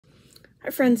Hi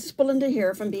friends, it's Belinda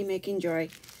here from Bee Making Joy,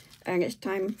 and it's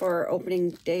time for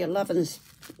opening day 11's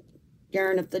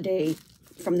yarn of the day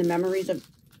from the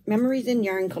Memories in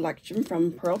Yarn collection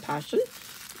from Purl Passion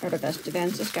out of Estevan,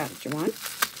 Saskatchewan.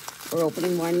 We're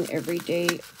opening one every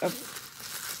day of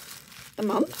the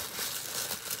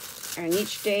month, and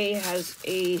each day has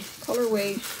a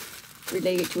colorway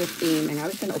related to a theme, and I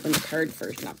was going to open the card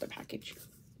first, not the package.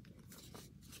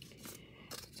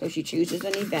 So she chooses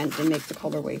an event and makes a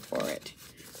colorway for it.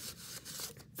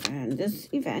 And this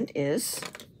event is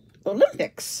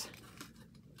Olympics.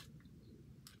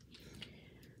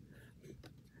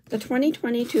 The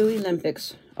 2022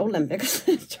 Olympics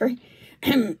sorry,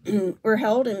 were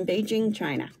held in Beijing,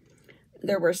 China.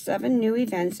 There were 7 new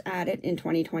events added in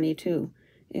 2022,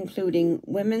 including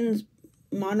women's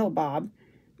monobob,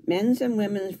 men's and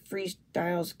women's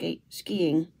freestyle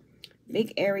skiing,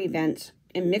 big air events,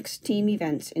 and mixed team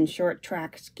events in short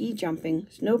track, ski jumping,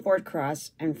 snowboard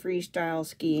cross, and freestyle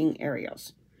skiing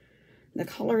aerials. The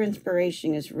color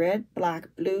inspiration is red, black,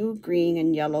 blue, green,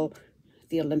 and yellow,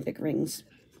 the Olympic rings.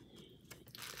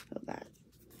 So that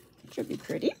should be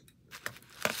pretty.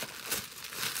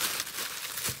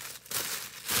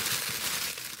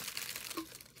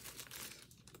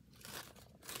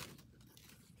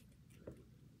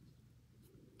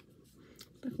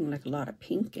 Looking like a lot of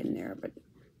pink in there, but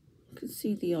you can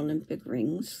see the Olympic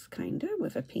rings, kind of,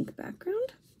 with a pink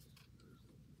background.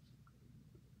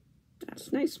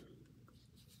 That's nice.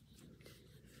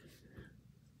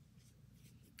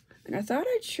 And I thought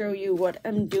I'd show you what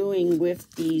I'm doing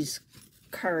with these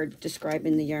cards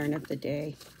describing the yarn of the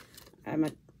day. I'm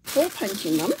hole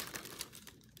punching them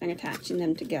and attaching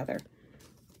them together.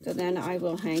 So then I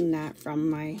will hang that from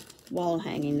my wall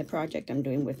hanging, the project I'm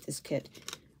doing with this kit,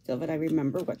 so that I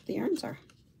remember what the yarns are.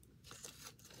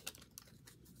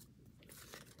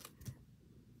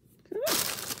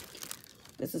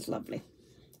 This is lovely.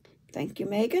 Thank you,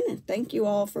 Megan, and thank you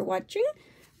all for watching.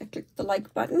 Click the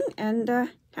like button, and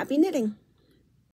happy knitting.